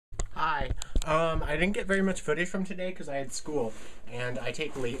Hi. I didn't get very much footage from today because I had school, and I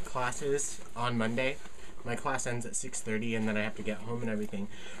take late classes on Monday. My class ends at 6:30, and then I have to get home and everything.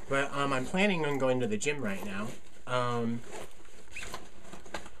 But I'm planning on going to the gym right now. I'm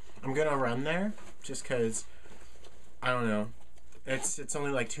gonna run there just because I don't know. It's only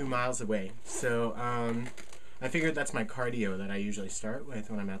like 2 miles away, so I figured that's my cardio that I usually start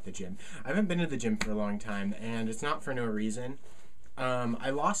with when I'm at the gym. I haven't been to the gym for a long time, and it's not for no reason. I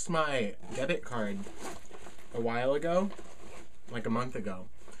lost my debit card a while ago, like a month ago,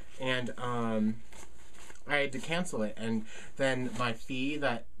 and I had to cancel it, and then my fee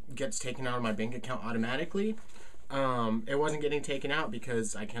that gets taken out of my bank account automatically, it wasn't getting taken out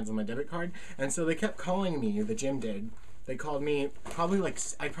because I canceled my debit card, and so they kept calling me, the gym did. They called me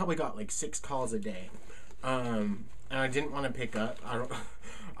I probably got like 6 calls a day, and I didn't want to pick up.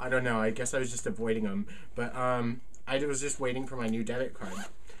 I don't know, I guess I was just avoiding them, but I was just waiting for my new debit card.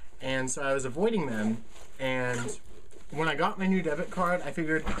 And so I was avoiding them, and when I got my new debit card, I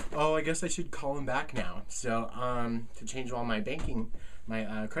figured, oh, I guess I should call them back now. So, to change all my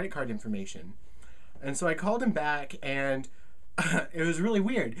credit card information. And so I called him back, and it was really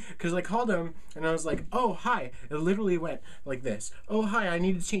weird, because I called him, and I was like, oh, hi. It literally went like this. Oh, hi, I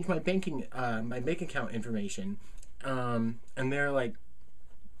need to change my my bank account information. And they were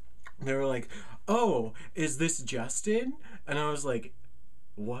like, oh, is this Justin? And I was like,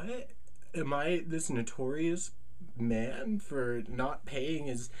 what? Am I this notorious man for not paying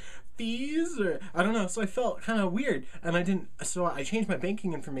his fees? Or I don't know. So I felt kind of weird, and so I changed my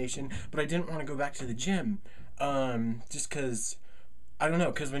banking information, but I didn't want to go back to the gym, just because I don't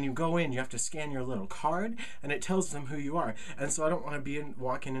know, because when you go in, you have to scan your little card, and it tells them who you are. And so I don't want to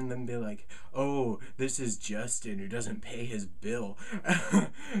walk in and then be like, oh, this is Justin who doesn't pay his bill.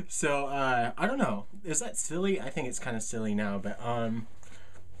 So, I don't know. Is that silly? I think it's kind of silly now, but,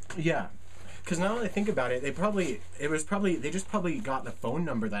 yeah. Because now that I think about it, they just probably got the phone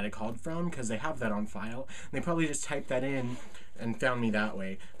number that I called from, because they have that on file. And they probably just typed that in and found me that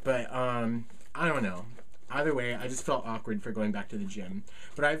way. But, I don't know. Either way, I just felt awkward for going back to the gym.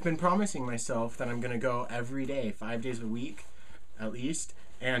 But I've been promising myself that I'm going to go every day, 5 days a week, at least.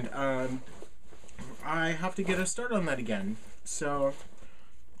 And I have to get a start on that again. So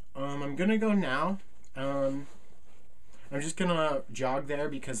I'm going to go now. I'm just going to jog there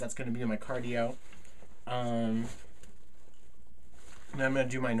because that's going to be my cardio. And I'm going to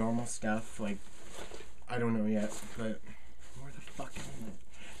do my normal stuff. Like, I don't know yet, but where the fuck am I?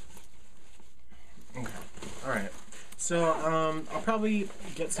 Okay. Alright. So, I'll probably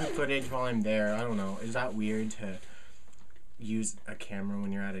get some footage while I'm there. I don't know. Is that weird to use a camera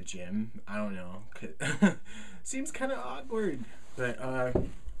when you're at a gym? I don't know. Seems kind of awkward. But, I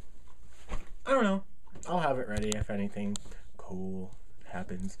don't know. I'll have it ready if anything cool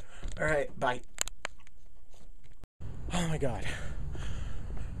happens. Alright, bye. Oh my god.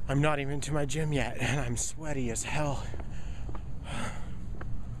 I'm not even to my gym yet, and I'm sweaty as hell.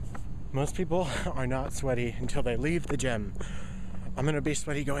 Most people are not sweaty until they leave the gym. I'm gonna be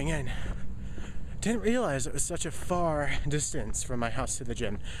sweaty going in. Didn't realize it was such a far distance from my house to the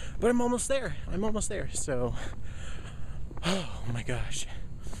gym, but I'm almost there. So, oh my gosh.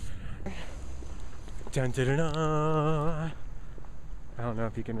 Dun, dun, dun, dun. I don't know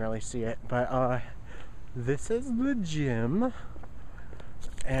if you can really see it, but this is the gym,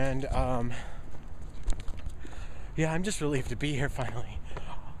 and yeah, I'm just relieved to be here finally.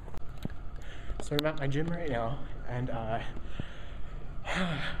 So I'm at my gym right now, and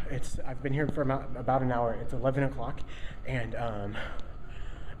I've been here for about an hour. It's 11 o'clock, and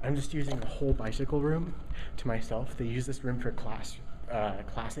I'm just using the whole bicycle room to myself. They use this room for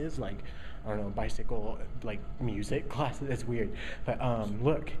classes, like, I don't know, bicycle, like, music classes. It's weird, but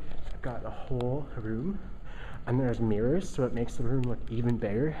look, I've got the whole room, and there's mirrors, so it makes the room look even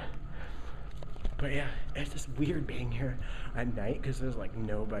bigger. But yeah, it's just weird being here at night because there's like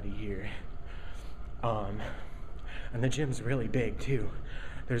nobody here. And the gym's really big too.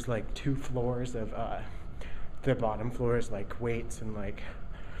 There's like 2 floors of, the bottom floor is like weights and like,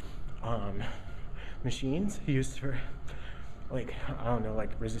 machines used for like, I don't know,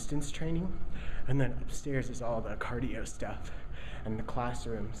 like resistance training. And then upstairs is all the cardio stuff and the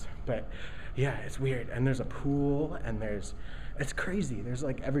classrooms. But yeah, it's weird. And there's a pool, and it's crazy. There's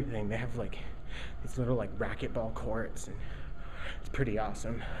like everything. They have like these little like racquetball courts, and it's pretty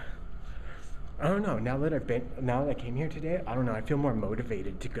awesome. I don't know, now that I came here today, I don't know, I feel more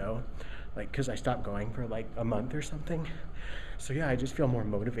motivated to go, like, because I stopped going for like a month or something. So yeah, I just feel more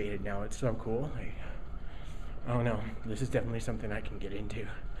motivated now. It's so cool. Like, I don't know, this is definitely something I can get into.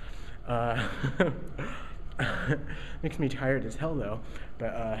 Makes me tired as hell though,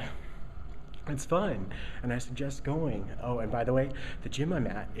 but It's fun, and I suggest going. Oh, and by the way, the gym I'm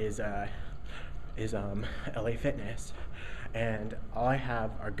at is LA Fitness, and all I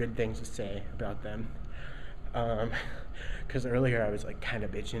have are good things to say about them. Because earlier I was like kind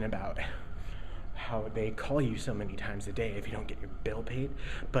of bitching about how they call you so many times a day if you don't get your bill paid.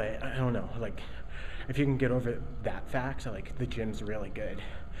 But I don't know, like if you can get over that fact, like the gym's really good.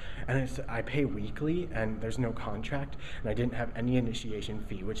 And I pay weekly, and there's no contract, and I didn't have any initiation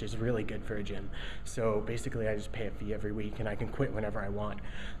fee, which is really good for a gym. So basically I just pay a fee every week, and I can quit whenever I want.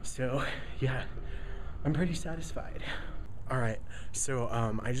 So yeah, I'm pretty satisfied. All right, so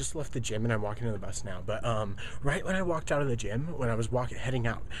I just left the gym and I'm walking to the bus now. But right when I walked out of the gym, when I was heading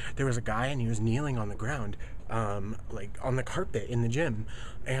out, there was a guy and he was kneeling on the ground, like on the carpet in the gym,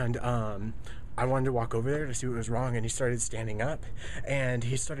 and I wanted to walk over there to see what was wrong, and he started standing up, and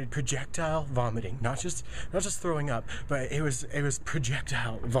he started projectile vomiting, not just throwing up, but it was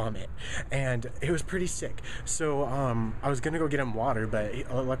projectile vomit, and it was pretty sick. So I was gonna go get him water, but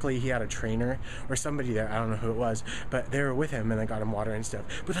luckily he had a trainer or somebody there, I don't know who it was, but they were with him, and they got him water and stuff.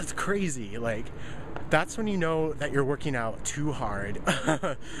 But that's crazy. Like, that's when you know that you're working out too hard,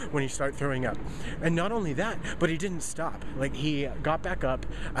 when you start throwing up. And not only that, but he didn't stop. Like, he got back up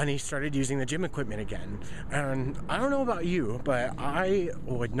and he started using the gym equipment again. And I don't know about you, but I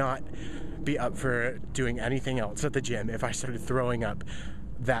would not be up for doing anything else at the gym if I started throwing up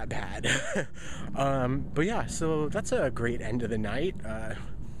that bad. But yeah, so that's a great end of the night.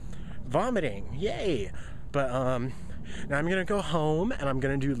 Vomiting, yay! But now I'm gonna go home and I'm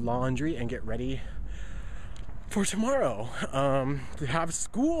gonna do laundry and get ready for tomorrow, to have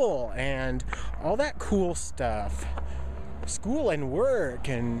school and all that cool stuff. School and work,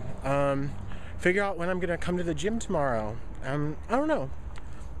 and figure out when I'm gonna come to the gym tomorrow. I don't know.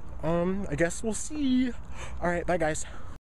 I guess we'll see. All right, bye guys.